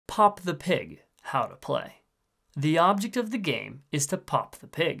Pop the pig, how to play. The object of the game is to pop the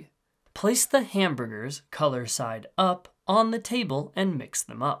pig. Place the hamburgers color side up on the table and mix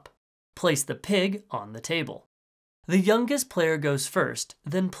them up. Place the pig on the table. The youngest player goes first,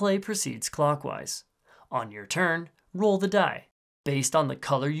 then play proceeds clockwise. On your turn, roll the die. Based on the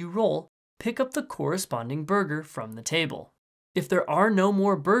color you roll, pick up the corresponding burger from the table. If there are no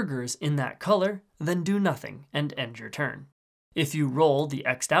more burgers in that color, then do nothing and end your turn. If you roll the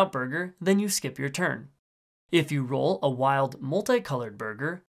X'd out burger, then you skip your turn. If you roll a wild multicolored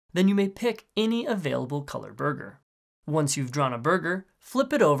burger, then you may pick any available color burger. Once you've drawn a burger,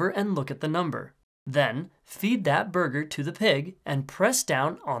 flip it over and look at the number. Then, feed that burger to the pig and press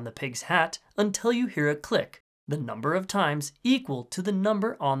down on the pig's hat until you hear a click, the number of times equal to the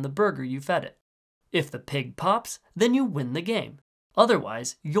number on the burger you fed it. If the pig pops, then you win the game.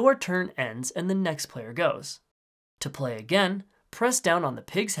 Otherwise, your turn ends and the next player goes. To play again, press down on the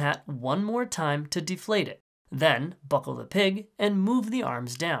pig's hat one more time to deflate it. Then, buckle the pig and move the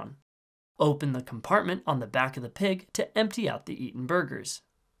arms down. Open the compartment on the back of the pig to empty out the eaten burgers.